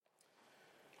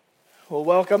Well,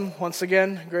 welcome once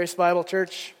again, Grace Bible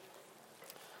Church.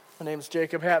 My name is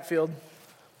Jacob Hatfield.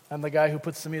 I'm the guy who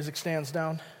puts the music stands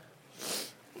down.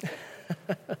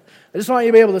 I just want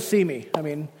you to be able to see me. I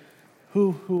mean,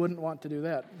 who wouldn't want to do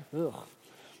that? Ugh.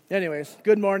 Anyways,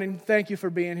 good morning. Thank you for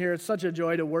being here. It's such a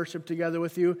joy to worship together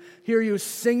with you. Hear you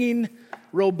singing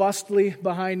robustly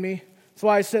behind me. That's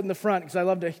why I sit in the front, because I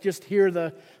love to just hear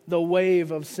the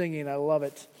wave of singing. I love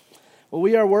it. Well,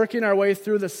 we are working our way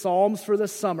through the Psalms for the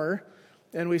summer.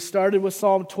 And we started with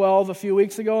Psalm 12 a few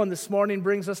weeks ago, and this morning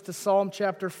brings us to Psalm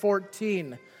chapter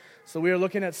 14. So we are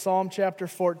looking at Psalm chapter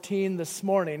 14 this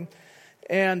morning.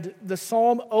 And the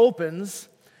psalm opens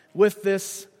with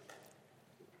this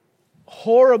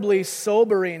horribly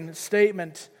sobering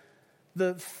statement.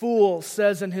 The fool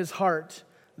says in his heart,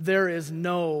 "There is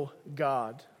no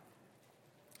God."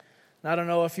 And I don't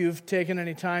know if you've taken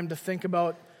any time to think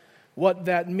about what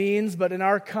that means, but in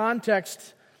our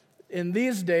context, in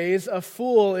these days, a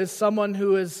fool is someone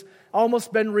who has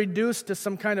almost been reduced to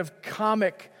some kind of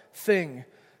comic thing,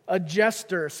 a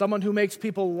jester, someone who makes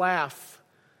people laugh,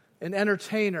 an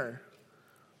entertainer.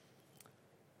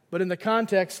 But in the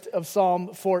context of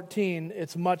Psalm 14,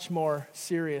 it's much more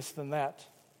serious than that.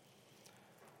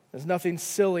 There's nothing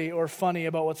silly or funny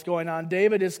about what's going on.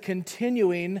 David is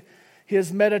continuing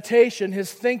his meditation,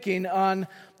 his thinking on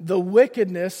the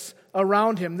wickedness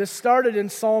around him. This started in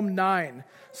Psalm 9.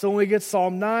 So when we get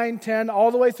Psalm 9, 10, all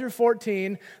the way through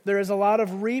 14, there is a lot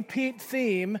of repeat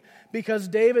theme because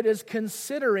David is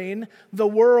considering the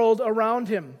world around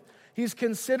him. He's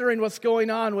considering what's going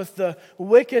on with the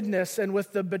wickedness and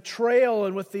with the betrayal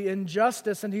and with the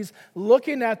injustice, and he's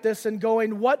looking at this and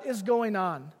going, what is going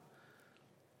on?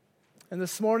 And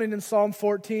this morning in Psalm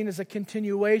 14 is a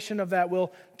continuation of that.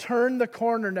 We'll turn the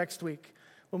corner next week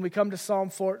when we come to Psalm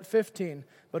 15.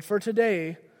 But for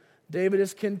today, David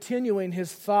is continuing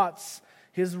his thoughts,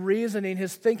 his reasoning,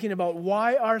 his thinking about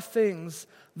why are things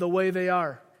the way they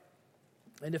are.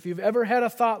 And if you've ever had a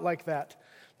thought like that,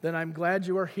 then I'm glad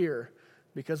you are here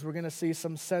because we're going to see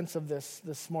some sense of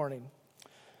this morning.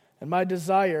 And my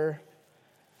desire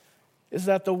is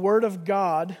that the Word of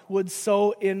God would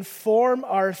so inform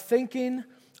our thinking,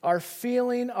 our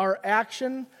feeling, our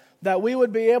action, that we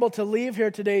would be able to leave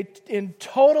here today in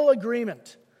total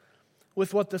agreement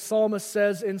with what the psalmist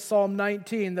says in Psalm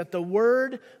 19, that the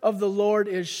word of the Lord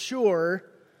is sure,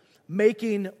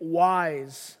 making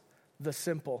wise the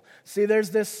simple. See,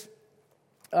 there's this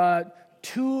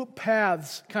two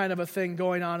paths kind of a thing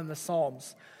going on in the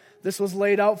Psalms. This was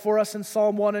laid out for us in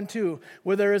Psalm 1 and 2,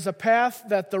 where there is a path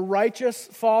that the righteous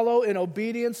follow in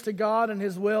obedience to God and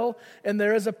His will, and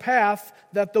there is a path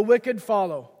that the wicked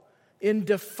follow in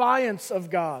defiance of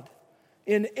God,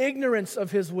 in ignorance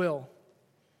of His will.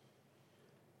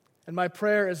 And my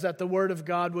prayer is that the Word of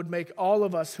God would make all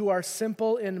of us who are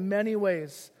simple in many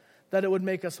ways, that it would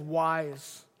make us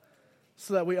wise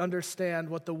so that we understand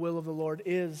what the will of the Lord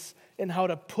is and how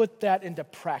to put that into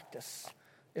practice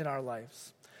in our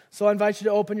lives. So I invite you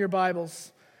to open your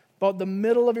Bibles. About the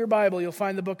middle of your Bible, you'll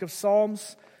find the book of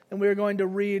Psalms, and we're going to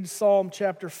read Psalm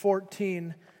chapter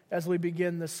 14 as we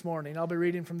begin this morning. I'll be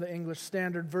reading from the English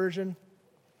Standard Version.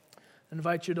 I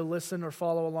invite you to listen or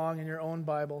follow along in your own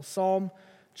Bible. Psalm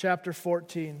chapter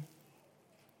 14.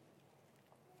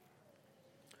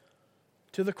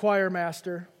 To the choir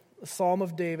master, a psalm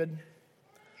of David.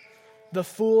 The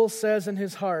fool says in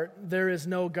his heart, "There is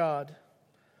no God."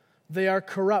 They are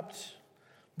corrupt.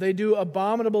 They do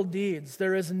abominable deeds.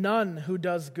 There is none who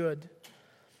does good.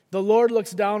 The Lord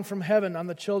looks down from heaven on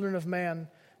the children of man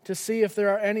to see if there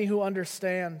are any who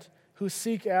understand, who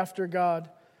seek after God.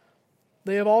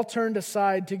 They have all turned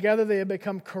aside. Together they have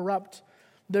become corrupt.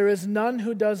 There is none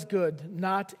who does good,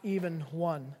 not even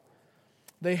one.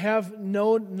 They have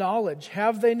no knowledge.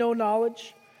 Have they no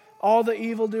knowledge? All the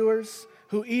evildoers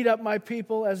who eat up my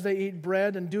people as they eat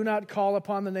bread and do not call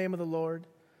upon the name of the Lord.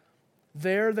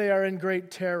 There they are in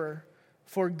great terror,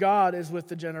 for God is with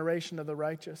the generation of the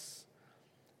righteous.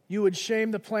 You would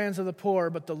shame the plans of the poor,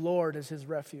 but the Lord is his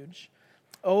refuge.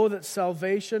 Oh, that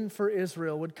salvation for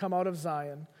Israel would come out of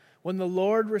Zion. When the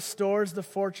Lord restores the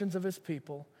fortunes of his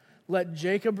people, let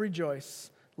Jacob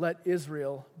rejoice, let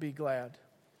Israel be glad.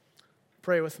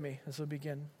 Pray with me as we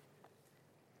begin.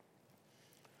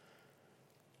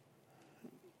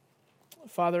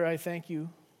 Father, I thank you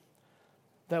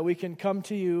that we can come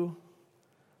to you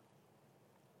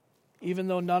even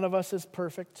though none of us is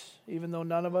perfect, even though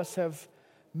none of us have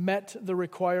met the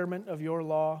requirement of your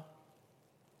law.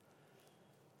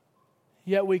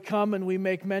 Yet we come and we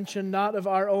make mention not of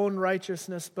our own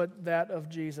righteousness, but that of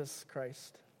Jesus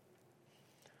Christ,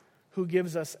 who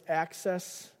gives us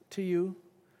access to you,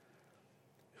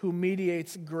 who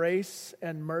mediates grace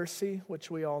and mercy,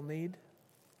 which we all need.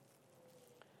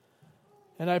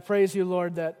 And I praise you,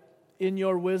 Lord, that in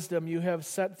your wisdom you have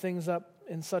set things up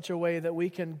in such a way that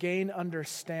we can gain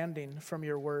understanding from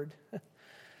your word.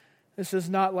 This is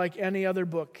not like any other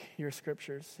book, your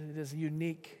scriptures. It is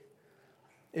unique.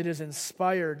 It is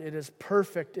inspired. It is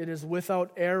perfect. It is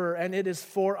without error, and it is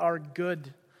for our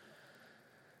good.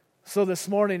 So this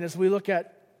morning, as we look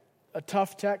at a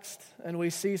tough text and we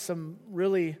see some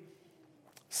really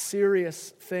serious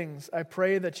things, I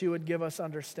pray that you would give us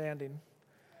understanding.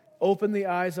 Open the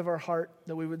eyes of our heart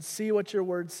that we would see what your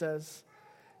word says.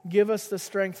 Give us the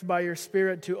strength by your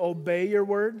Spirit to obey your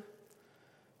word,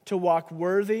 to walk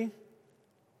worthy,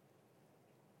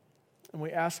 and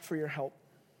we ask for your help.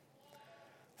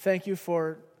 Thank you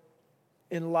for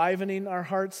enlivening our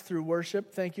hearts through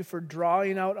worship. Thank you for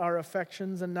drawing out our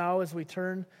affections. And now as we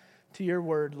turn to your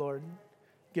word, Lord,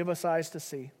 give us eyes to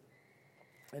see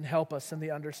and help us in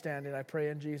the understanding. I pray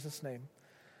in Jesus' name.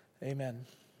 Amen.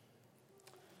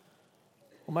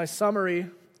 Well, my summary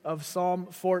of Psalm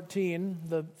 14,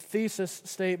 the thesis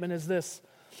statement is this: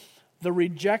 the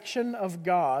rejection of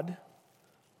God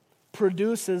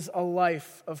produces a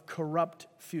life of corrupt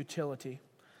futility.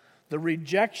 The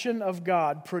rejection of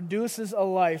God produces a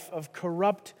life of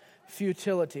corrupt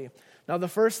futility. Now, the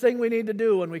first thing we need to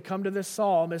do when we come to this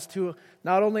psalm is to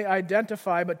not only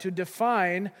identify, but to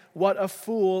define what a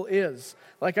fool is.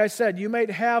 Like I said, you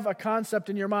might have a concept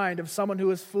in your mind of someone who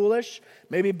is foolish,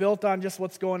 maybe built on just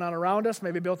what's going on around us,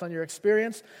 maybe built on your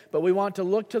experience, but we want to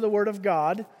look to the Word of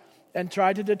God and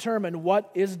try to determine what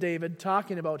is David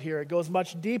talking about here. It goes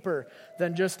much deeper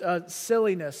than just a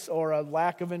silliness or a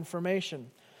lack of information.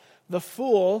 The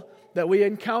fool that we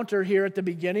encounter here at the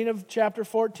beginning of chapter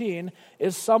 14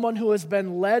 is someone who has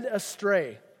been led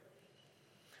astray.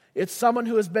 It's someone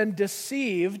who has been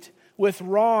deceived with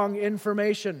wrong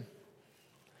information.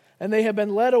 And they have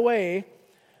been led away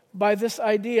by this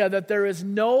idea that there is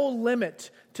no limit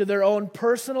to their own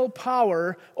personal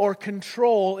power or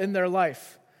control in their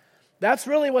life. That's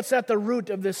really what's at the root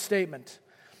of this statement.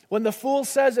 When the fool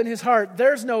says in his heart,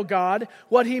 there's no God,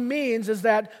 what he means is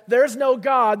that there's no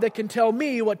God that can tell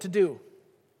me what to do.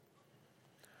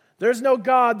 There's no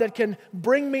God that can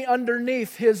bring me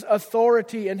underneath his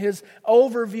authority and his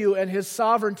overview and his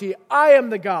sovereignty. I am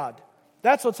the God.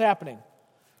 That's what's happening.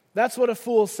 That's what a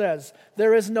fool says.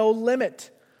 There is no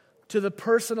limit to the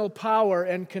personal power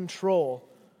and control.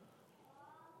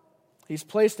 He's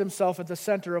placed himself at the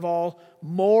center of all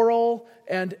moral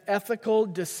and ethical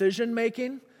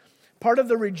decision-making. Part of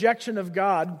the rejection of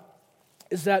God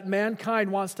is that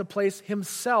mankind wants to place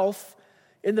himself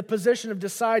in the position of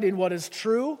deciding what is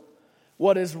true,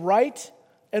 what is right,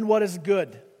 and what is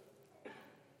good.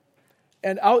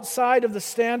 And outside of the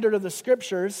standard of the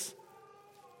Scriptures,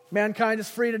 mankind is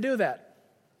free to do that.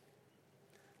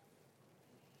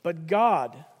 But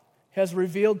God has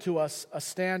revealed to us a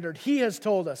standard. He has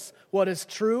told us what is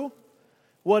true,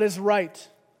 what is right,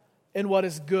 and what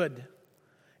is good.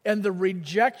 And the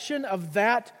rejection of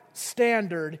that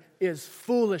standard is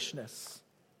foolishness,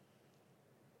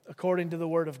 according to the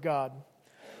Word of God.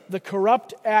 The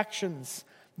corrupt actions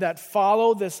that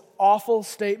follow this awful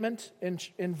statement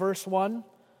in verse 1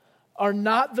 are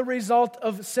not the result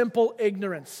of simple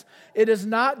ignorance. It is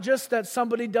not just that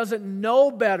somebody doesn't know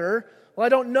better. Well, I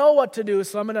don't know what to do,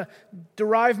 so I'm going to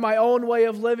derive my own way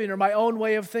of living or my own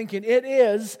way of thinking. It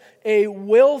is a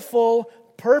willful,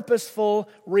 purposeful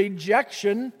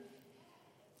rejection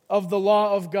of the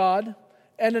law of God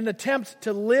and an attempt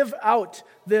to live out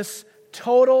this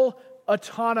total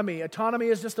autonomy. Autonomy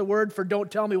is just a word for don't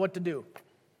tell me what to do.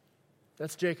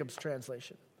 That's Jacob's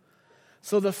translation.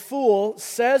 So the fool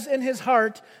says in his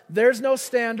heart, there's no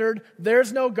standard,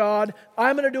 there's no God,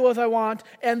 I'm going to do what I want,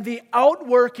 and the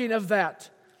outworking of that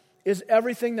is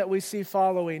everything that we see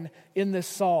following in this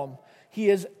psalm. He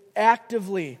is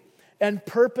actively and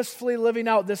purposefully living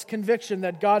out this conviction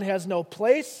that God has no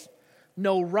place,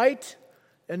 no right,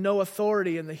 and no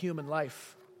authority in the human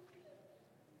life.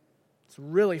 It's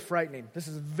really frightening. This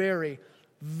is very,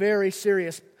 very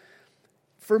serious.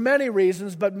 For many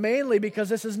reasons, but mainly because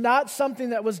this is not something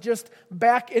that was just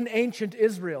back in ancient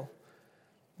Israel.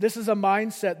 This is a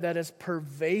mindset that is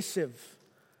pervasive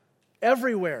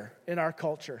everywhere in our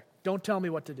culture. Don't tell me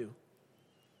what to do.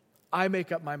 I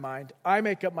make up my mind. I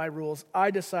make up my rules.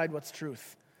 I decide what's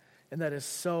truth. And that is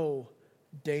so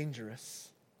dangerous.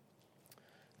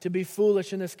 To be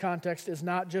foolish in this context is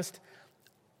not just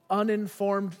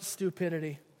uninformed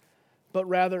stupidity, but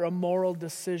rather a moral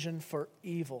decision for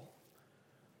evil.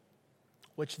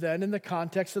 which then in the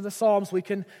context of the Psalms, we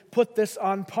can put this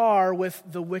on par with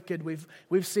the wicked.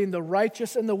 We've seen the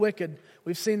righteous and the wicked.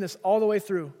 We've seen this all the way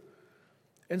through.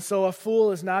 And so a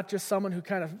fool is not just someone who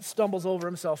kind of stumbles over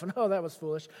himself and, oh, that was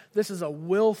foolish. This is a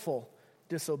willful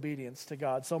disobedience to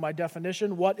God. So my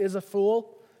definition, what is a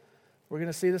fool? We're going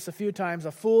to see this a few times.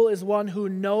 A fool is one who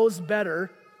knows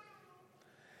better,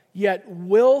 yet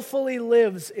willfully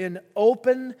lives in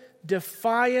open,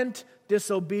 defiant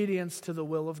disobedience to the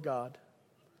will of God.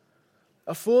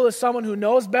 A fool is someone who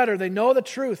knows better. They know the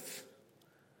truth,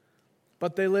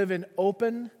 but they live in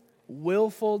open,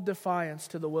 willful defiance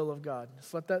to the will of God.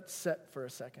 Just let that set for a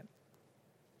second.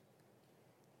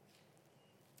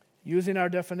 Using our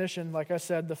definition, like I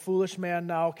said, the foolish man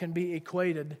now can be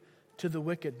equated to the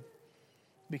wicked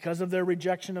because of their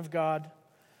rejection of God.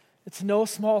 It's no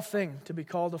small thing to be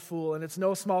called a fool, and it's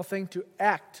no small thing to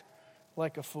act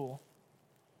like a fool.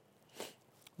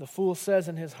 The fool says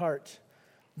in his heart,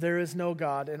 there is no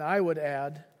God, and I would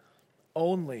add,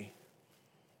 only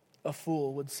a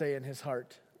fool would say in his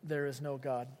heart, there is no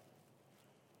God.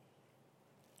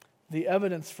 The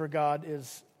evidence for God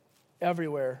is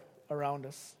everywhere around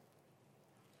us.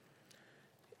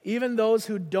 Even those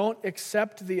who don't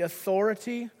accept the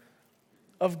authority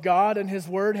of God and His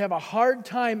Word have a hard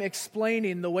time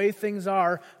explaining the way things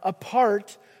are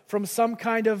apart from some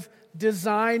kind of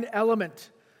design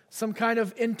element, some kind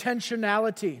of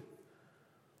intentionality.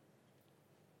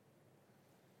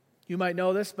 You might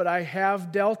know this, but I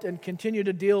have dealt and continue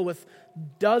to deal with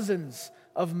dozens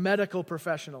of medical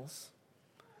professionals.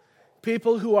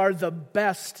 People who are the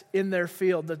best in their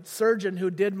field. The surgeon who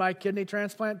did my kidney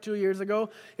transplant 2 years ago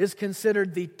is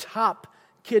considered the top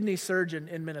kidney surgeon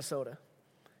in Minnesota.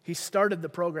 He started the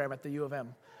program at the U of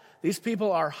M. These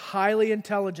people are highly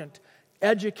intelligent,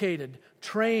 educated,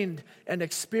 trained, and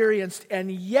experienced,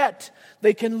 and yet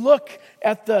they can look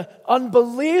at the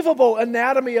unbelievable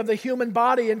anatomy of the human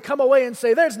body and come away and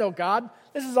say, there's no God.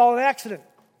 This is all an accident.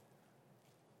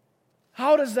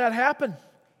 How does that happen?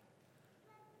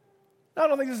 I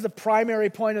don't think this is the primary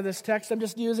point of this text. I'm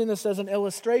just using this as an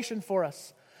illustration for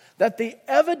us. That the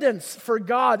evidence for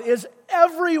God is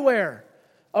everywhere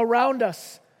around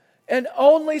us. And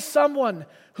only someone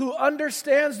who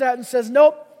understands that and says,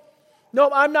 nope,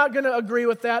 I'm not going to agree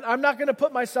with that. I'm not going to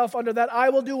put myself under that. I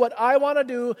will do what I want to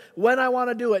do when I want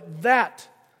to do it. That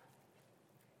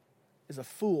is a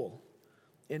fool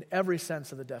in every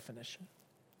sense of the definition.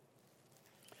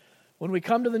 When we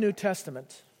come to the New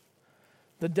Testament,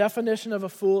 the definition of a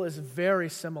fool is very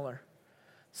similar.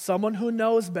 Someone who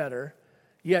knows better,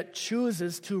 yet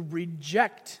chooses to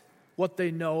reject what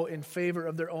they know in favor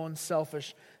of their own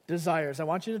selfish desires. I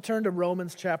want you to turn to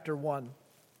Romans chapter 1.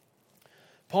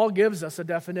 Paul gives us a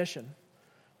definition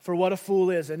for what a fool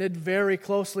is, and it very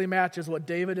closely matches what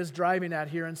David is driving at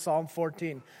here in Psalm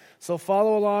 14. So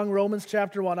follow along, Romans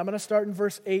chapter 1. I'm going to start in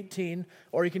verse 18,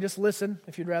 or you can just listen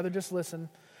if you'd rather just listen.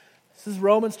 This is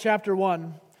Romans chapter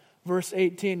 1. Verse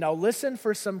 18. Now listen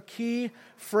for some key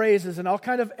phrases, and I'll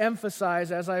kind of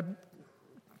emphasize as I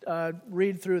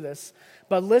read through this.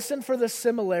 But listen for the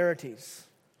similarities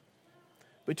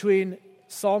between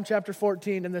Psalm chapter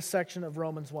 14 and this section of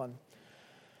Romans 1.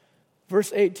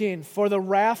 Verse 18. For the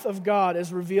wrath of God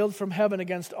is revealed from heaven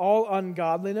against all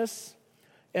ungodliness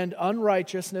and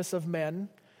unrighteousness of men,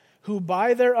 who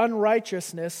by their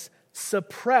unrighteousness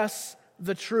suppress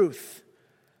the truth.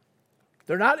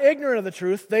 They're not ignorant of the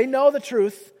truth. They know the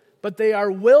truth, but they are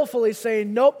willfully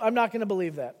saying, nope, I'm not going to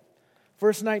believe that.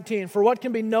 Verse 19, for what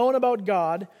can be known about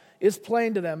God is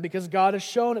plain to them, because God has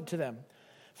shown it to them.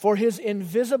 For His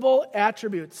invisible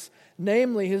attributes,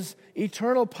 namely His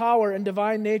eternal power and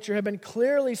divine nature, have been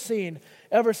clearly seen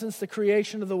ever since the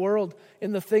creation of the world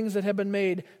in the things that have been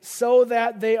made, so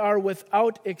that they are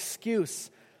without excuse.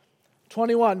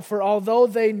 21, for although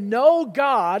they know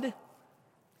God,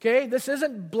 okay, this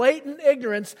isn't blatant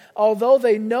ignorance. Although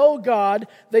they know God,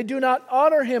 they do not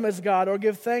honor Him as God or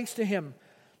give thanks to Him.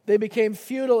 They became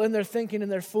futile in their thinking,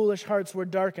 and their foolish hearts were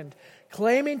darkened.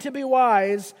 Claiming to be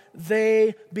wise,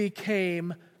 they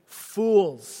became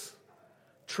fools,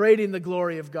 trading the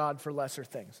glory of God for lesser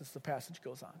things, as the passage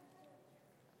goes on.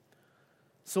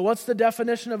 So what's the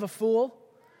definition of a fool?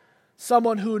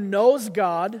 Someone who knows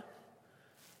God,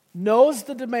 knows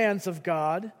the demands of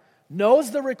God,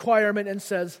 knows the requirement and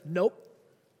says, nope,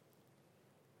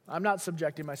 I'm not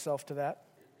subjecting myself to that.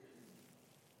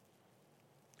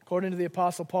 According to the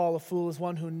Apostle Paul, a fool is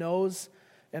one who knows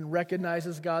and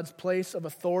recognizes God's place of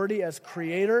authority as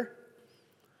creator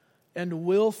and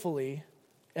willfully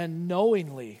and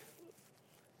knowingly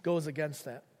goes against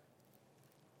that.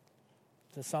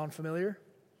 Does that sound familiar?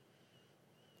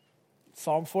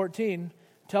 Psalm 14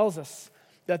 tells us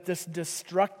that this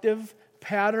destructive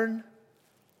pattern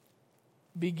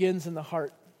begins in the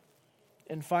heart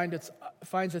and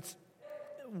finds its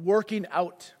working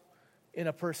out in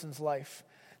a person's life.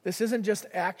 This isn't just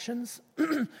actions.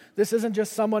 This isn't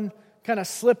just someone kind of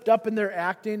slipped up in their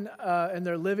acting and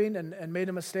their living and made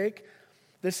a mistake.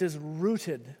 This is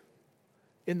rooted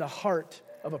in the heart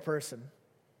of a person,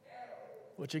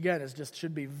 which again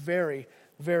should be very,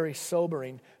 very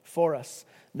sobering for us.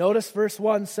 Notice verse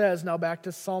 1 says, now back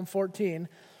to Psalm 14,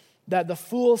 that the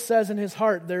fool says in his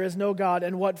heart, there is no God.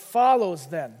 And what follows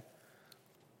then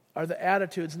are the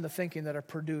attitudes and the thinking that are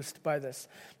produced by this.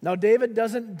 Now, David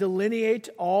doesn't delineate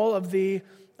all of the,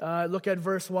 look at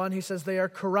verse 1, he says they are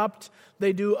corrupt,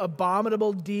 they do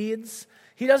abominable deeds.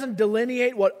 He doesn't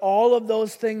delineate what all of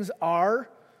those things are.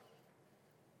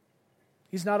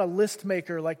 He's not a list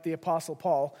maker like the Apostle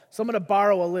Paul. So I'm going to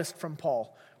borrow a list from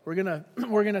Paul. We're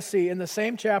going to see in the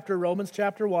same chapter, Romans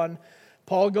chapter 1,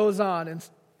 Paul goes on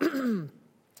and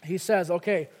he says,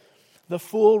 okay, the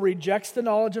fool rejects the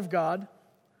knowledge of God.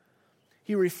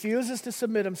 He refuses to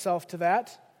submit himself to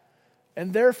that.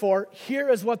 And therefore, here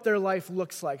is what their life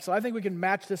looks like. So I think we can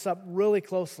match this up really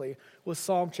closely with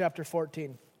Psalm chapter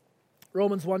 14.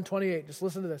 Romans 1:28, just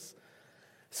listen to this.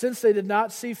 Since they did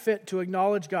not see fit to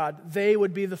acknowledge God, they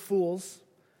would be the fools.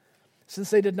 Since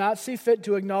they did not see fit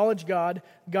to acknowledge God,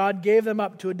 God gave them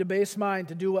up to a debased mind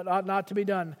to do what ought not to be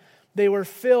done. They were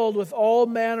filled with all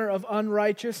manner of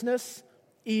unrighteousness,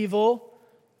 evil,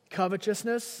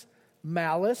 covetousness,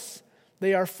 malice.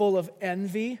 They are full of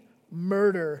envy,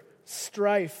 murder,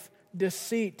 strife,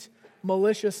 deceit,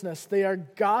 maliciousness. They are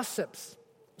gossips,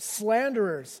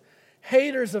 slanderers,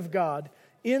 haters of God,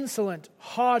 insolent,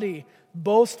 haughty,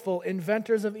 boastful,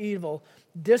 inventors of evil,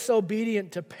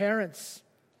 disobedient to parents,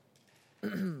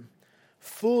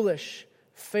 foolish,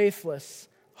 faithless,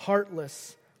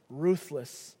 heartless,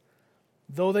 ruthless.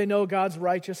 Though they know God's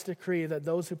righteous decree that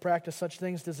those who practice such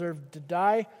things deserve to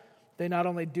die, they not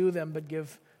only do them, but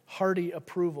give hearty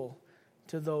approval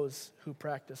to those who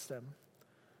practice them.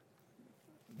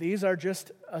 These are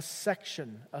just a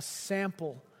section, a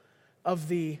sample of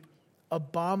the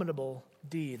abominable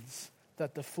deeds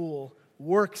that the fool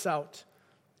works out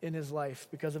in his life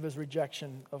because of his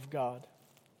rejection of God.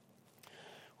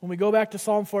 When we go back to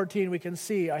Psalm 14, we can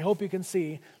see, I hope you can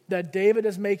see, that David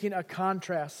is making a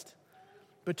contrast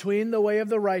between the way of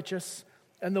the righteous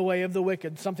and the way of the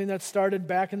wicked, something that started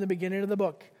back in the beginning of the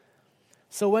book.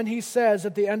 So when he says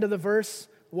at the end of the verse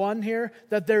 1 here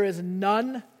that there is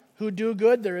none who do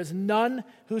good, there is none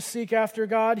who seek after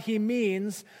God, he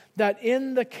means that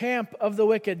in the camp of the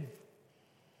wicked,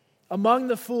 among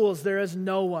the fools, there is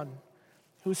no one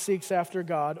who seeks after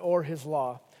God or his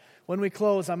law. When we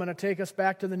close, I'm going to take us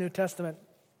back to the New Testament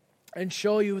and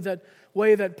show you that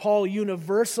way that Paul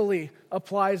universally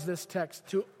applies this text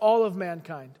to all of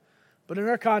mankind. But in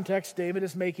our context, David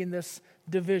is making this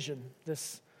division,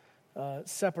 this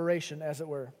separation, as it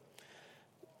were.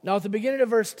 Now, at the beginning of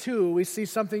verse 2, we see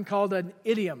something called an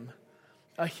idiom,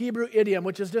 a Hebrew idiom,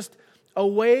 which is just a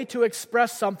way to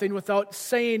express something without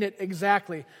saying it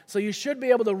exactly. So you should be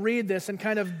able to read this and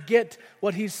kind of get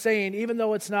what he's saying, even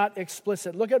though it's not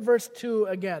explicit. Look at verse 2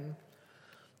 again.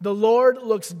 The Lord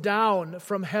looks down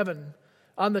from heaven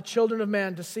on the children of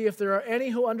man to see if there are any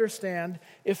who understand,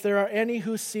 if there are any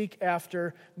who seek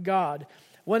after God.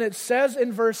 When it says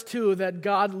in verse 2 that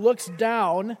God looks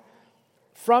down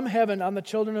from heaven on the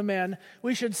children of man,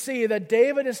 we should see that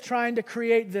David is trying to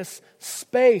create this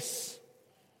space,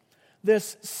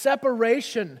 this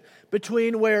separation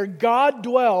between where God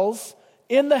dwells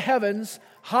in the heavens,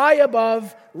 high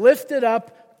above, lifted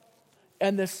up,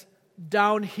 and this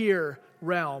down here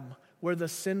realm where the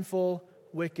sinful,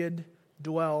 wicked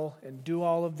dwell and do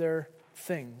all of their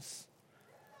things.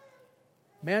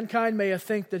 Mankind may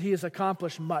think that he has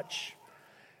accomplished much.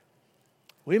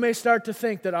 We may start to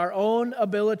think that our own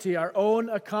ability, our own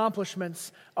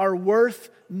accomplishments are worth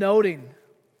noting.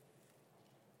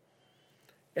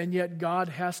 And yet God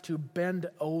has to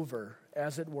bend over,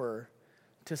 as it were,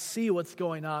 to see what's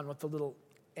going on with the little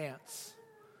ants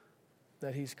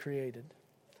that he's created.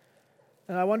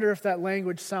 And I wonder if that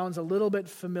language sounds a little bit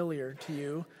familiar to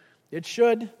you. It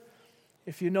should.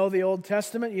 If you know the Old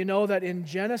Testament, you know that in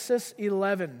Genesis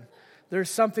 11, there's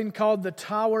something called the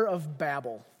Tower of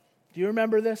Babel. Do you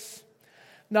remember this?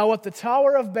 Now, what the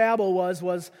Tower of Babel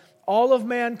was all of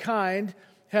mankind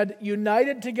had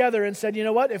united together and said, you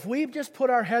know what, if we just put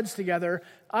our heads together,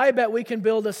 I bet we can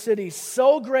build a city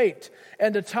so great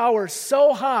and a tower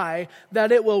so high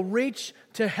that it will reach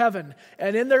to heaven.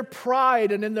 And in their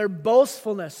pride and in their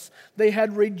boastfulness, they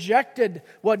had rejected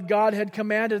what God had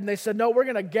commanded. And they said, no, we're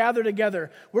going to gather together.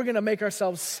 We're going to make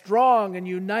ourselves strong and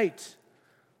unite.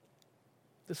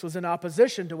 This was in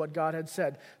opposition to what God had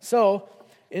said. So,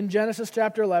 in Genesis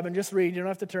chapter 11, just read, you don't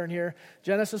have to turn here.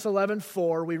 Genesis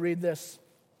 11:4, we read this.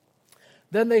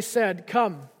 Then they said,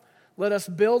 come, let us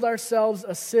build ourselves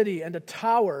a city and a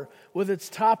tower with its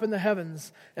top in the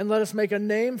heavens, and let us make a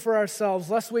name for ourselves,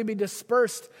 lest we be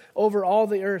dispersed over all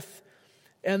the earth.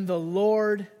 And the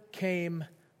Lord came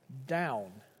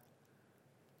down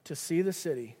to see the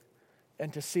city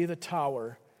and to see the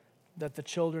tower that the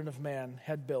children of man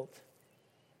had built.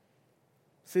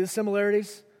 See the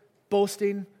similarities?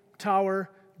 Boasting, tower,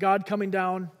 God coming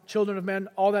down, children of men,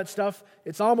 all that stuff.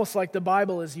 It's almost like the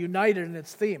Bible is united in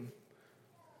its theme.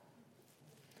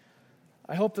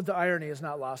 I hope that the irony is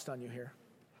not lost on you here.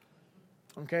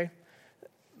 Okay?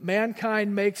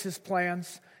 Mankind makes his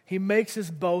plans. He makes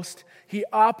his boast. He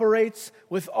operates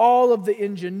with all of the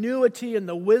ingenuity and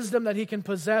the wisdom that he can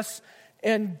possess.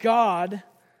 And God,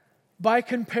 by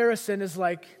comparison, is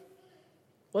like,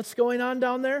 what's going on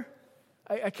down there?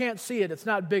 I can't see it. It's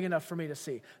not big enough for me to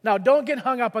see. Now, don't get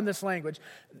hung up on this language.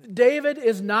 David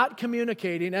is not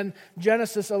communicating, and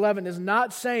Genesis 11 is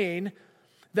not saying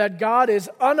that God is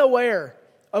unaware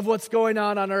of what's going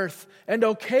on earth. And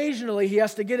occasionally he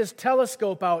has to get his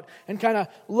telescope out and kind of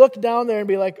look down there and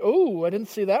be like, oh, I didn't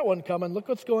see that one coming. Look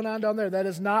what's going on down there. That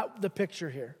is not the picture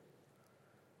here.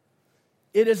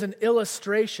 It is an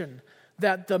illustration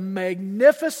that the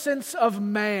magnificence of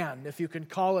man, if you can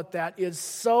call it that, is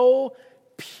so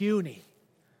puny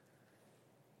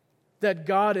that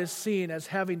God is seen as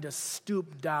having to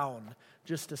stoop down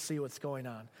just to see what's going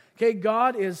on. Okay,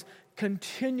 God is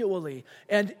continually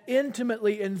and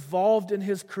intimately involved in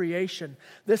his creation.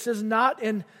 This is not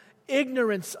an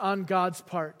ignorance on God's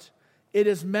part. It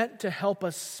is meant to help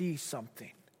us see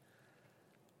something.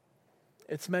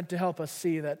 It's meant to help us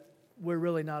see that we're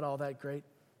really not all that great.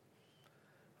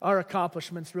 Our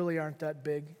accomplishments really aren't that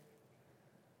big.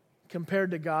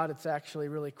 Compared to God, it's actually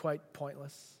really quite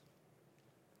pointless.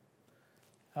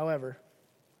 However,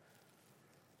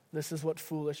 this is what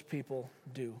foolish people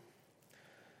do.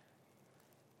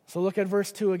 So look at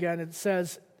verse 2 again. It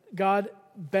says, God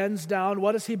bends down.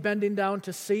 What is he bending down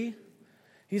to see?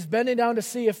 He's bending down to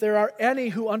see if there are any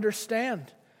who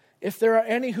understand, if there are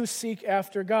any who seek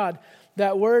after God.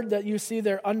 That word that you see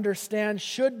there, understand,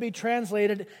 should be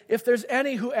translated, if there's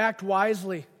any who act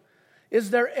wisely. Is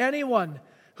there anyone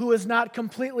who has not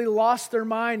completely lost their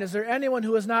mind? Is there anyone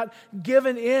who has not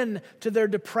given in to their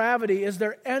depravity? Is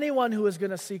there anyone who is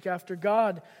going to seek after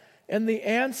God? And the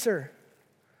answer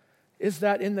is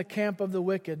that in the camp of the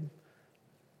wicked,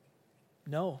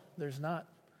 no, there's not.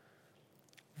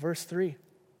 Verse 3,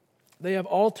 they have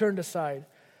all turned aside.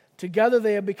 Together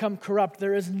they have become corrupt.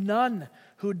 There is none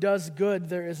who does good.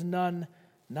 There is none,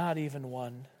 not even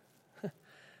one.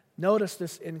 Notice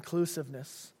this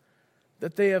inclusiveness,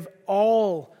 that they have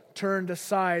all turned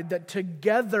aside, that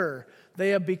together they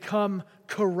have become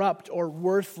corrupt or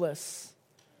worthless.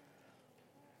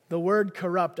 The word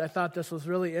corrupt, I thought this was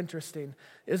really interesting,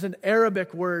 is an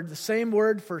Arabic word, the same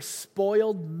word for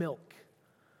spoiled milk.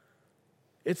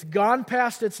 It's gone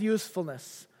past its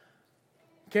usefulness.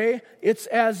 Okay? It's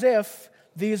as if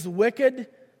these wicked,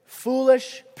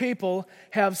 foolish people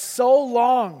have so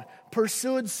long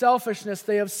pursued selfishness,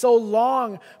 they have so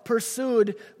long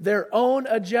pursued their own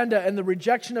agenda and the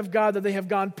rejection of God that they have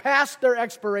gone past their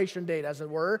expiration date, as it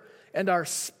were, and are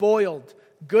spoiled,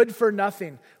 good for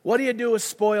nothing. What do you do with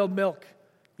spoiled milk?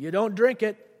 You don't drink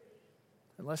it,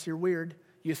 unless you're weird.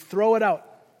 You throw it out.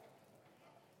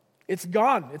 It's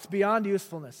gone. It's beyond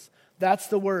usefulness. That's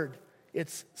the word.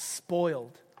 It's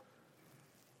spoiled.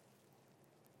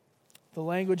 The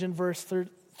language in verse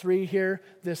 3 here,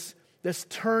 this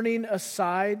turning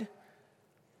aside.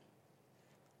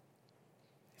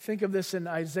 Think of this in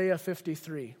Isaiah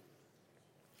 53,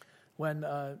 when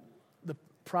the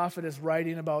prophet is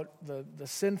writing about the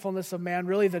sinfulness of man,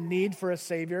 really the need for a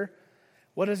Savior.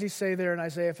 What does he say there in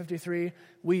Isaiah 53?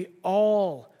 We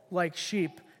all, like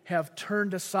sheep, have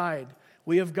turned aside.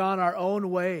 We have gone our own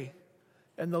way.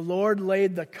 And the Lord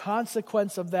laid the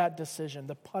consequence of that decision,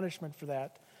 the punishment for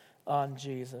that, on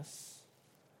Jesus.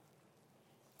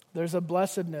 There's a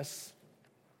blessedness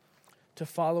to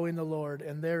following the Lord,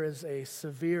 and there is a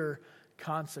severe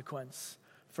consequence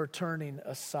for turning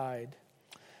aside.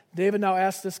 David now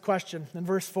asks this question in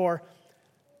verse 4,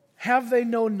 have they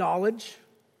no knowledge?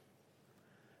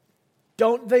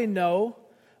 Don't they know,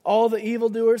 all the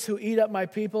evildoers who eat up my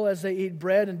people as they eat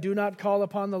bread and do not call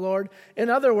upon the Lord? In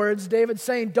other words, David's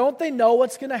saying, don't they know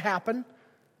what's going to happen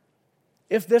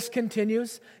if this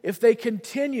continues? If they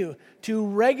continue to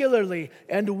regularly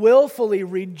and willfully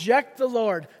reject the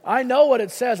Lord. I know what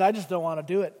it says, I just don't want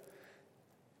to do it.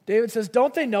 David says,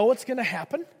 don't they know what's going to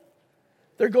happen?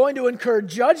 They're going to incur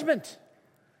judgment.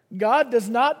 God does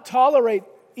not tolerate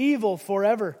evil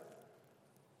forever.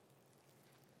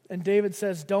 And David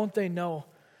says, don't they know?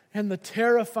 And the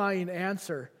terrifying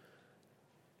answer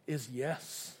is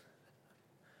yes.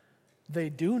 They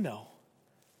do know.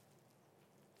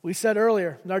 We said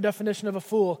earlier in our definition of a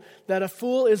fool that a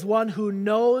fool is one who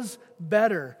knows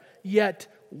better, yet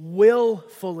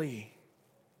willfully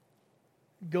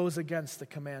goes against the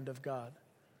command of God.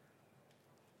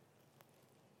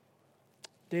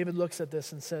 David looks at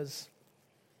this and says,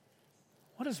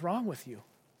 what is wrong with you?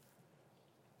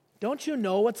 Don't you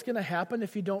know what's going to happen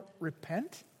if you don't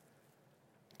repent?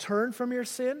 Turn from your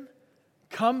sin?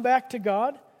 Come back to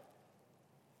God?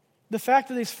 The fact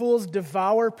that these fools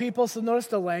devour people, so notice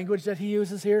the language that he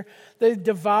uses here. They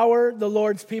devour the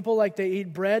Lord's people like they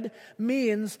eat bread,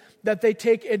 means that they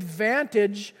take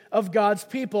advantage of God's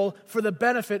people for the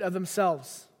benefit of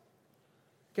themselves.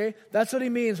 Okay? That's what he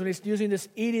means when he's using this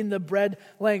eating the bread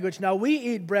language. Now, we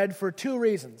eat bread for two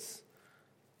reasons.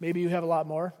 Maybe you have a lot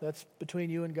more. That's between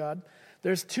you and God.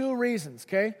 There's two reasons,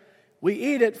 okay? We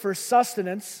eat it for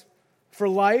sustenance, for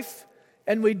life,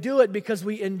 and we do it because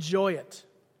we enjoy it.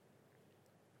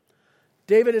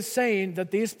 David is saying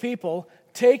that these people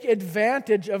take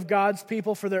advantage of God's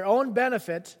people for their own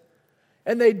benefit,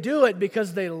 and they do it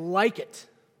because they like it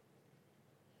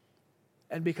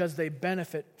and because they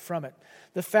benefit from it.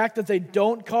 The fact that they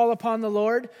don't call upon the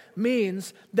Lord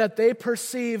means that they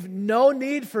perceive no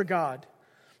need for God.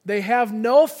 They have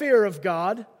no fear of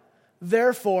God.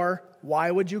 Therefore,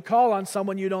 why would you call on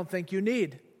someone you don't think you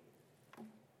need?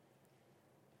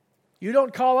 You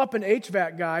don't call up an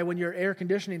HVAC guy when your air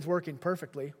conditioning is working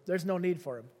perfectly. There's no need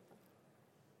for him.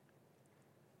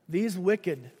 These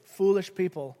wicked, foolish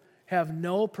people have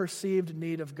no perceived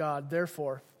need of God.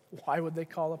 Therefore, why would they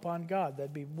call upon God?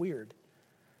 That'd be weird.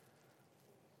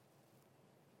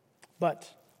 But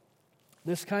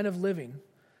this kind of living,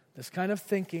 this kind of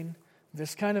thinking,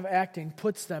 this kind of acting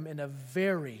puts them in a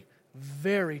very,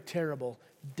 very terrible,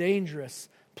 dangerous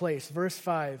place. Verse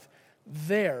 5,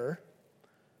 there,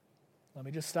 let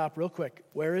me just stop real quick.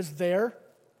 Where is there?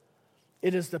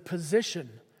 It is the position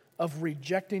of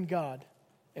rejecting God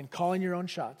and calling your own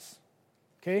shots.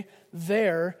 Okay?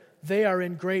 There, they are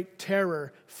in great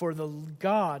terror, for the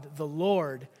God, the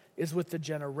Lord, is with the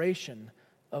generation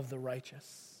of the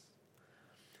righteous.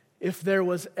 If there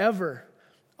was ever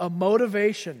a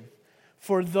motivation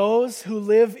for those who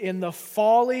live in the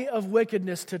folly of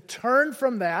wickedness to turn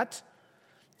from that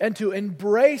and to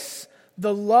embrace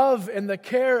the love and the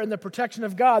care and the protection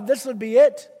of God, this would be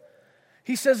it.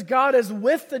 He says God is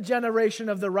with the generation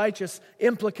of the righteous.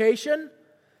 Implication,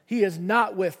 he is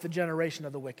not with the generation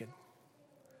of the wicked.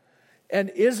 And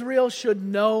Israel should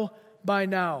know by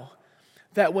now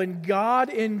that when God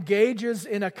engages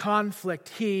in a conflict,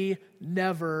 he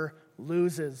never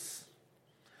loses.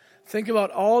 Think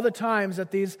about all the times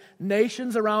that these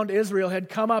nations around Israel had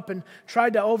come up and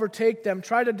tried to overtake them,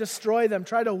 tried to destroy them,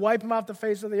 tried to wipe them off the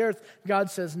face of the earth. God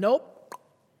says, nope,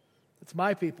 it's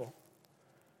my people.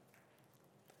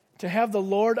 To have the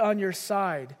Lord on your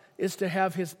side is to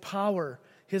have his power,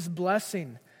 his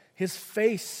blessing, his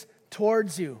face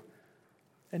towards you.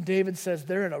 And David says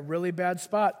they're in a really bad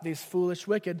spot, these foolish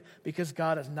wicked, because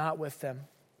God is not with them.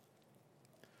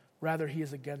 Rather, he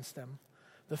is against them.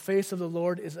 The face of the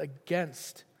Lord is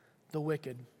against the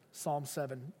wicked. Psalm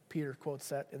 7, Peter quotes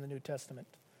that in the New Testament.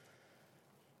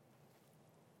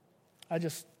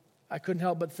 I couldn't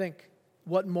help but think,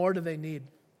 what more do they need?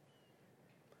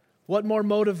 What more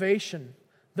motivation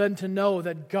than to know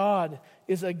that God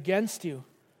is against you?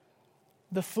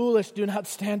 The foolish do not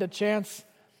stand a chance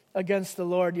against the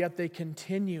Lord, yet they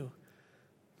continue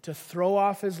to throw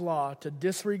off his law, to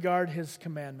disregard his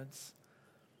commandments.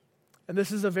 And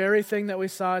this is the very thing that we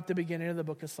saw at the beginning of the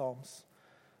book of Psalms.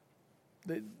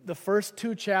 The first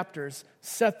two chapters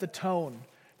set the tone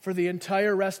for the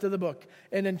entire rest of the book.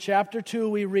 And in chapter 2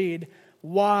 we read,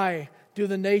 why do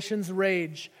the nations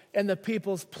rage and the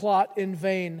peoples plot in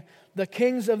vain? The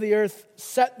kings of the earth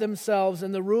set themselves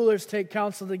and the rulers take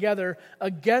counsel together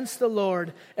against the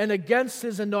Lord and against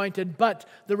his anointed. But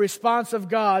the response of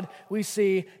God, we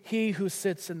see, he who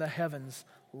sits in the heavens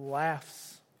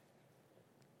laughs.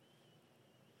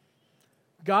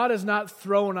 God is not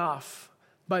thrown off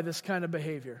by this kind of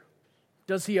behavior.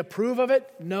 Does he approve of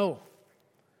it? No.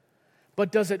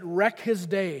 But does it wreck his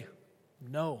day?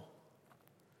 No.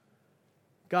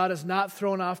 God is not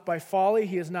thrown off by folly.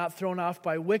 He is not thrown off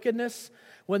by wickedness.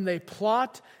 When they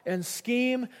plot and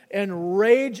scheme and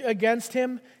rage against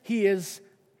him, he is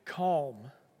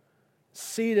calm,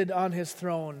 seated on his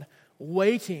throne,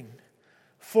 waiting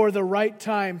for the right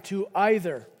time to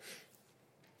either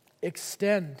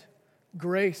extend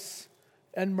grace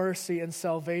and mercy and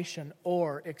salvation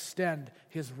or extend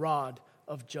his rod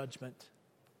of judgment.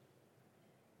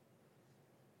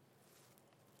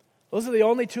 Those are the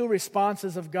only two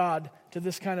responses of God to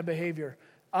this kind of behavior.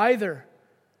 Either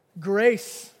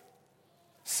grace,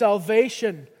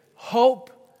 salvation, hope,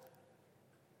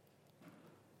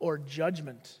 or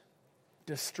judgment,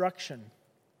 destruction.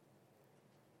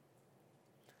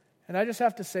 And I just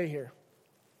have to say here,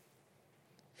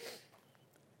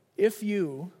 if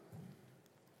you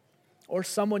or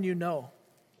someone you know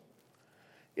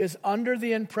is under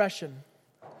the impression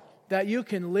that you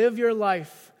can live your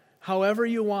life however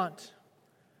you want,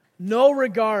 no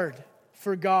regard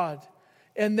for God,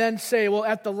 and then say, well,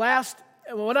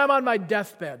 when I'm on my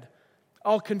deathbed,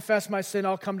 I'll confess my sin,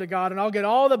 I'll come to God, and I'll get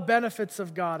all the benefits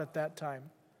of God at that time.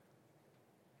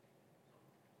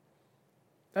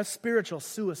 That's spiritual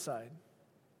suicide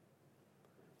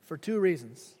for two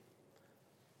reasons.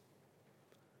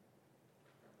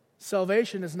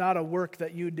 Salvation is not a work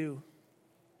that you do.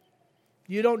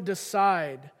 You don't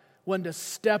decide when to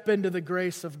step into the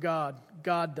grace of God.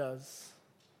 God does.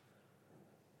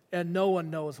 And no one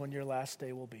knows when your last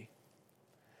day will be.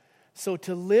 So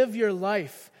to live your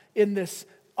life in this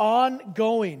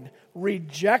ongoing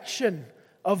rejection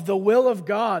of the will of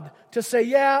God, to say,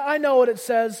 yeah, I know what it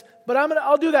says, but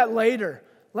I'll do that later.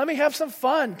 Let me have some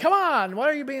fun. Come on, why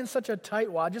are you being such a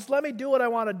tightwad? Just let me do what I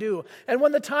want to do. And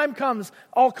when the time comes,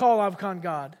 I'll call upon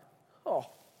God. Oh,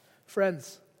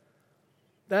 friends,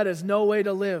 that is no way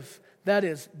to live. That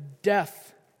is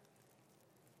death.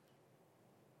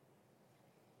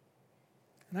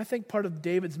 And I think part of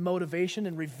David's motivation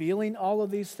in revealing all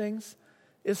of these things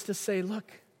is to say, look,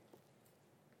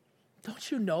 don't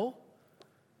you know?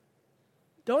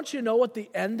 Don't you know what the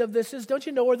end of this is? Don't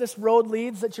you know where this road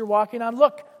leads that you're walking on?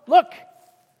 Look.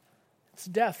 It's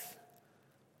death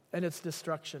and it's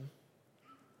destruction.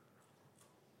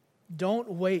 Don't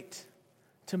wait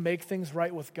to make things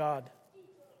right with God.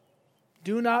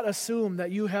 Do not assume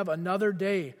that you have another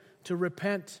day to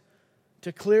repent,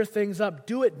 to clear things up.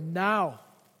 Do it now.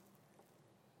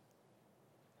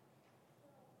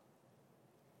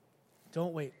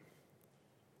 Don't wait.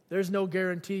 There's no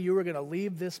guarantee you are going to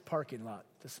leave this parking lot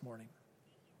this morning.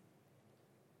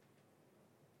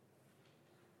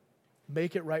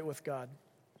 Make it right with God.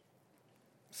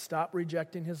 Stop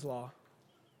rejecting His law.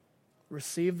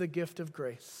 Receive the gift of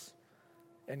grace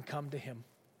and come to Him.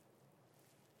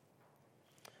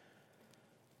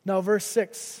 Now, verse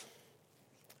 6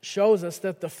 shows us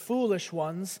that the foolish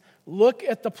ones look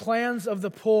at the plans of the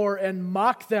poor and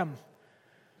mock them.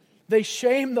 They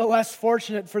shame the less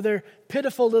fortunate for their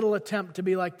pitiful little attempt to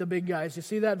be like the big guys. You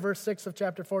see that, verse 6 of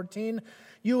chapter 14?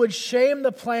 You would shame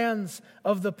the plans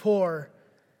of the poor.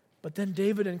 But then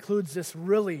David includes this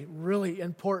really, really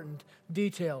important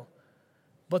detail.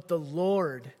 But the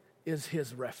Lord is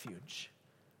his refuge.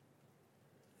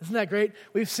 Isn't that great?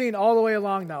 We've seen all the way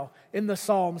along now in the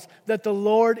Psalms that the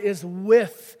Lord is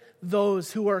with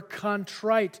those who are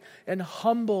contrite and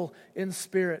humble in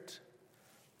spirit.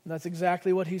 And that's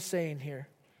exactly what he's saying here.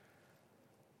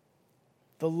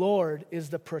 The Lord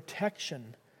is the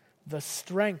protection, the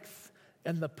strength,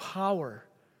 and the power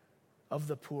of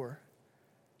the poor.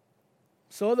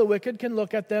 So the wicked can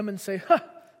look at them and say,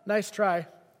 nice try.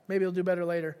 Maybe he'll do better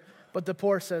later. But the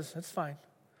poor says, that's fine.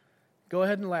 Go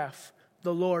ahead and laugh.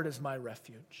 The Lord is my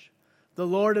refuge. The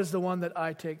Lord is the one that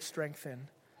I take strength in.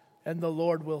 And the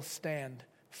Lord will stand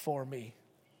for me.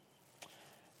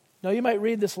 Now you might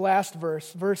read this last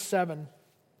verse, verse 7,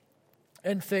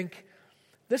 and think,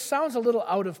 this sounds a little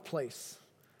out of place.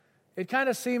 It kind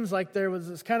of seems like there was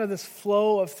this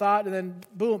flow of thought, and then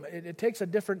boom, it takes a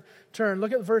different turn.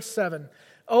 Look at verse 7.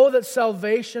 Oh, that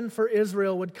salvation for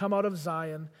Israel would come out of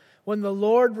Zion. When the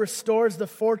Lord restores the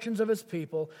fortunes of his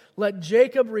people, let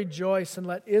Jacob rejoice and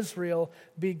let Israel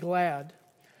be glad.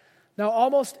 Now,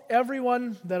 almost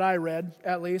everyone that I read,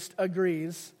 at least,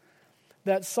 agrees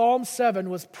that Psalm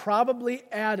 7 was probably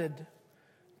added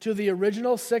to the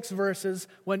original 6 verses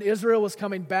when Israel was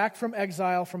coming back from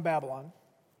exile from Babylon.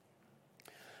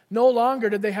 No longer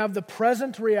did they have the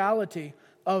present reality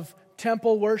of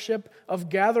temple worship, of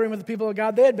gathering with the people of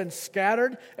God. They had been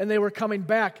scattered and they were coming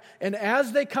back. And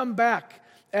as they come back,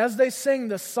 as they sing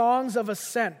the songs of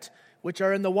ascent, which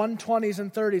are in the 120s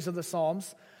and 30s of the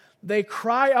Psalms, They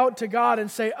cry out to God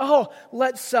and say, oh,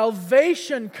 let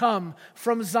salvation come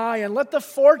from Zion. Let the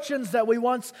fortunes that we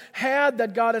once had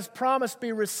that God has promised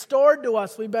be restored to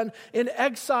us. We've been in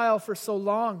exile for so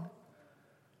long.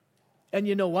 And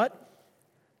you know what?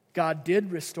 God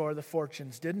did restore the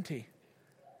fortunes, didn't He?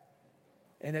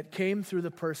 And it came through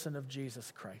the person of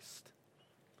Jesus Christ.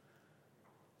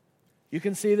 You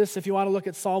can see this if you want to look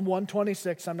at Psalm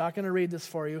 126. I'm not going to read this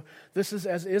for you. This is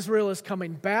as Israel is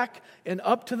coming back and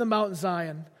up to the Mount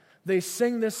Zion. They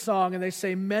sing this song and they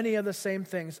say many of the same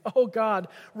things. Oh God,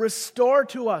 restore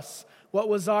to us what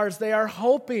was ours. They are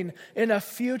hoping in a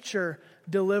future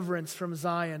deliverance from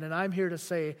Zion. And I'm here to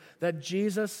say that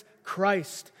Jesus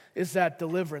Christ is that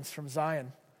deliverance from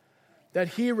Zion. That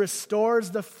He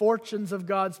restores the fortunes of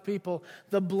God's people.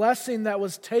 The blessing that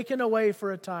was taken away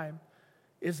for a time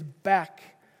is back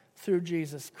through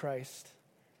Jesus Christ.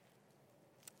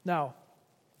 Now,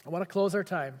 I want to close our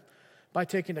time by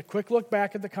taking a quick look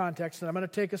back at the context, and I'm going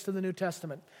to take us to the New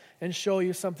Testament and show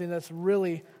you something that's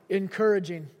really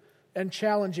encouraging and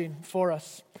challenging for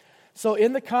us. So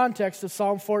in the context of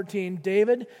Psalm 14,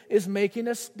 David is making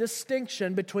a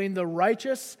distinction between the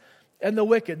righteous and the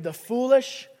wicked, the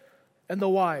foolish and the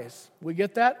wise. We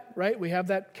get that, right? We have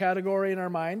that category in our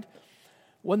mind.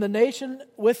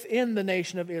 Within the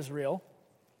nation of Israel,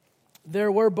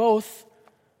 there was both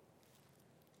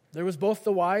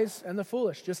the wise and the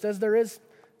foolish, just as there is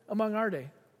among our day.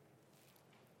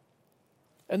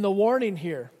 And the warning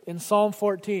here in Psalm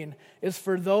 14 is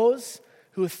for those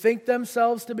who think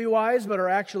themselves to be wise but are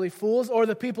actually fools, or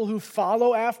the people who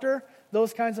follow after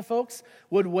those kinds of folks,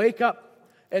 would wake up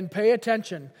and pay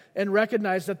attention and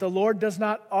recognize that the Lord does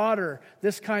not honor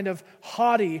this kind of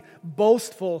haughty,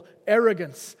 boastful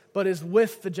arrogance, but is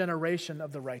with the generation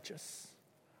of the righteous.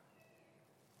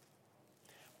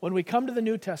 When we come to the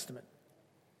New Testament,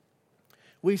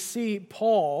 we see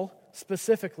Paul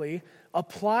specifically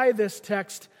apply this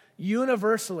text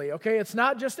universally, okay? It's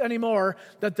not just anymore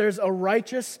that there's a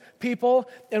righteous people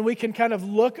and we can kind of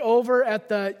look over at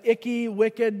the icky,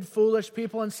 wicked, foolish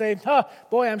people and say,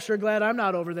 boy, I'm sure glad I'm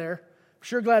not over there. I'm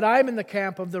sure glad I'm in the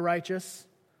camp of the righteous.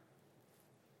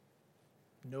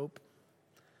 Nope.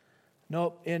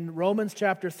 In Romans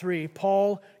chapter 3,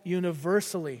 Paul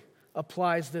universally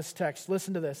applies this text.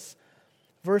 Listen to this.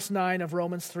 Verse 9 of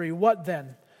Romans 3, what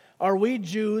then? Are we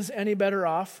Jews any better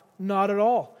off? Not at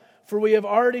all. For we have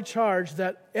already charged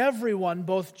that everyone,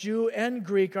 both Jew and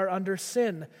Greek, are under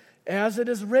sin, as it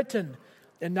is written.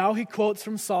 And now he quotes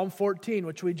from Psalm 14,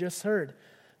 which we just heard.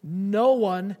 No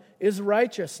one is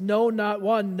righteous. No, not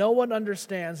one. No one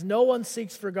understands. No one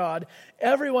seeks for God.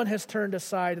 Everyone has turned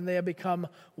aside and they have become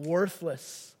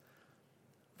worthless.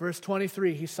 Verse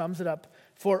 23, he sums it up.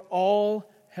 For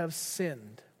all have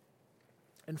sinned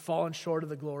and fallen short of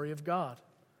the glory of God.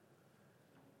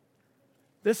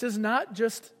 This is not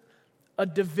just a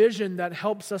division that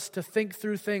helps us to think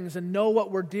through things and know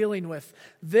what we're dealing with.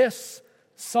 This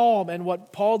psalm and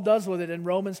what Paul does with it in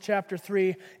Romans chapter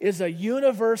 3 is a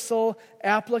universal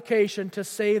application to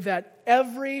say that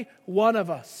every one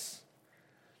of us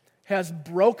has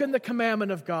broken the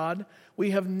commandment of God.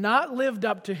 We have not lived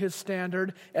up to His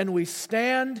standard, and we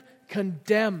stand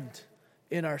condemned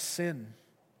in our sin.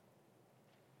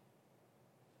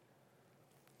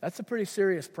 That's a pretty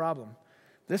serious problem.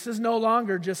 This is no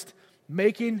longer just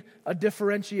making a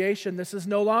differentiation. This is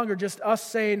no longer just us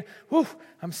saying, whew,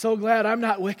 I'm so glad I'm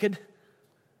not wicked.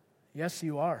 Yes,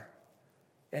 you are.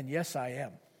 And yes, I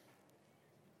am.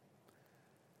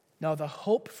 Now, the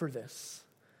hope for this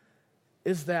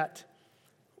is that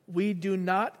we do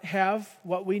not have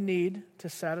what we need to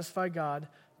satisfy God,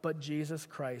 but Jesus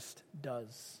Christ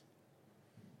does.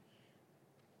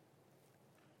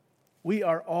 We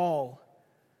are all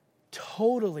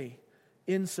totally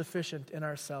insufficient in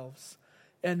ourselves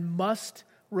and must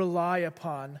rely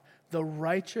upon the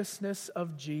righteousness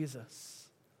of Jesus,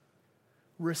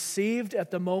 received at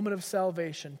the moment of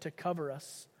salvation to cover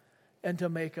us and to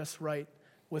make us right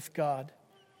with God.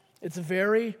 It's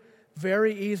very,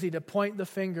 very easy to point the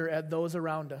finger at those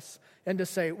around us and to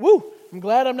say, woo, I'm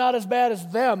glad I'm not as bad as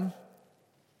them.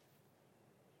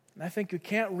 And I think we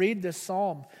can't read this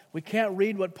psalm. We can't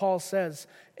read what Paul says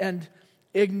and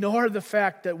ignore the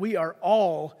fact that we are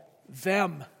all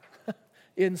them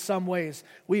in some ways.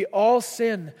 We all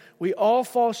sin. We all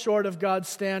fall short of God's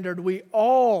standard. We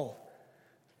all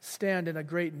stand in a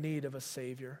great need of a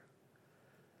Savior.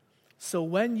 So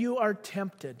when you are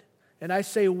tempted, and I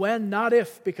say when, not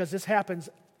if, because this happens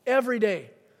every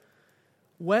day,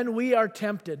 when we are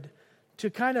tempted to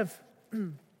kind of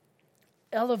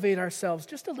elevate ourselves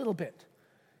just a little bit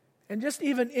and just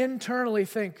even internally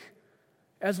think,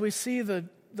 as we see the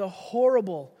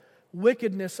horrible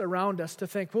wickedness around us to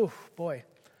think, oh, boy,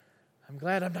 I'm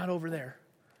glad I'm not over there.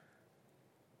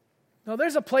 Now,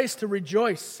 there's a place to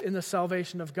rejoice in the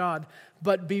salvation of God,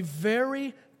 but be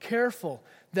very careful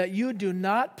that you do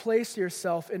not place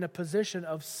yourself in a position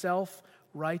of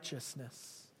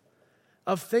self-righteousness,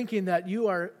 of thinking that you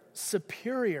are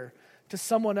superior to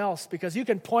someone else because you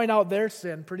can point out their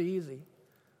sin pretty easy.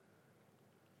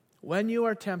 When you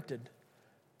are tempted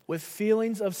with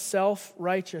feelings of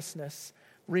self-righteousness,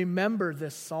 remember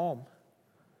this psalm.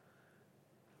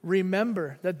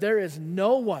 Remember that there is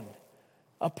no one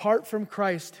apart from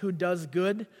Christ who does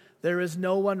good. There is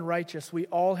no one righteous. We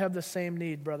all have the same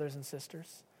need, brothers and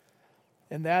sisters.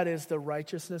 And that is the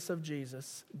righteousness of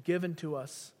Jesus given to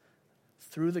us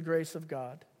through the grace of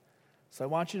God. So I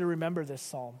want you to remember this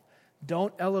psalm.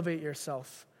 Don't elevate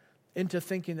yourself into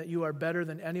thinking that you are better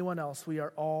than anyone else. We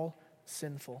are all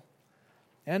sinful.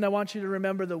 And I want you to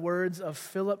remember the words of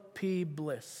Philip P.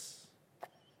 Bliss.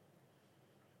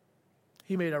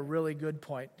 He made a really good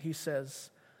point. He says,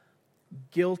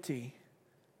 guilty,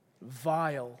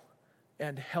 vile,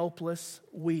 and helpless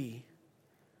we,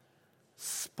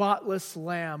 spotless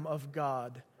Lamb of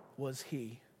God was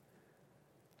he.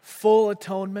 Full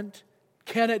atonement,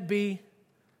 can it be?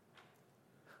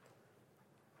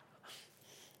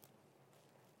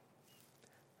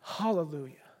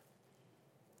 Hallelujah.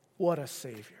 What a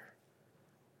Savior.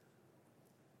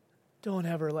 Don't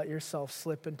ever let yourself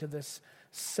slip into this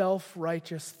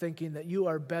self-righteous thinking that you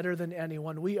are better than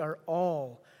anyone. We are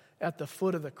all at the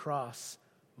foot of the cross,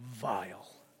 vile.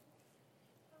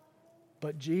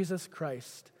 But Jesus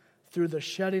Christ, through the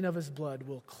shedding of his blood,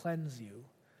 will cleanse you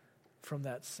from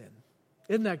that sin.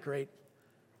 Isn't that great?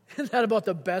 Isn't that about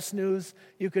the best news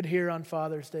you could hear on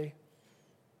Father's Day?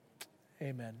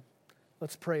 Amen.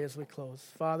 Let's pray as we close.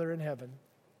 Father in heaven,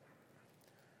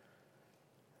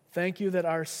 thank you that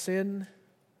our sin,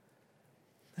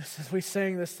 as we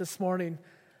sang this morning,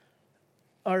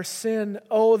 our sin,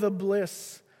 oh, the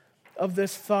bliss of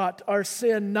this thought. Our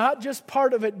sin, not just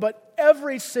part of it, but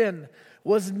every sin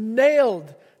was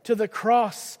nailed to the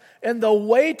cross. And the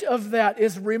weight of that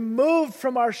is removed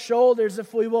from our shoulders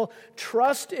if we will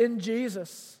trust in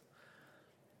Jesus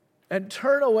and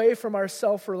turn away from our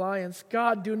self-reliance.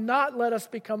 God, do not let us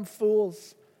become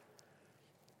fools.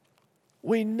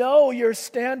 We know your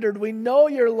standard. We know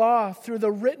your law through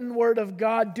the written word of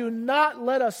God. Do not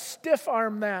let us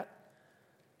stiff-arm that,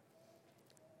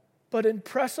 but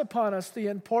impress upon us the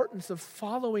importance of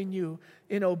following you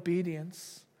in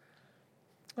obedience.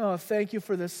 Oh, thank you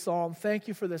for this psalm. Thank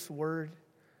you for this word.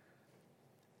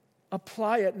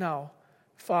 Apply it now,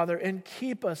 Father, and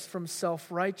keep us from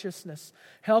self-righteousness.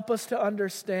 Help us to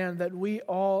understand that we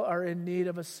all are in need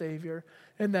of a Savior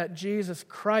and that Jesus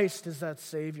Christ is that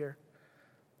Savior.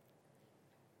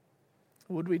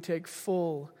 Would we take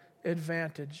full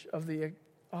advantage of the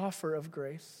offer of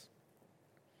grace?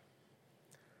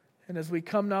 And as we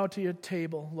come now to your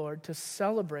table, Lord, to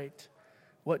celebrate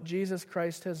what Jesus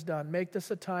Christ has done, make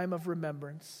this a time of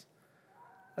remembrance,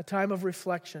 a time of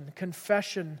reflection,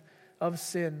 confession of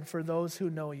sin for those who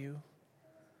know you.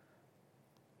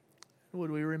 Would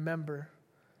we remember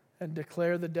and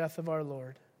declare the death of our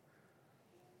Lord?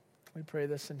 We pray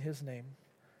this in his name.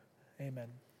 Amen.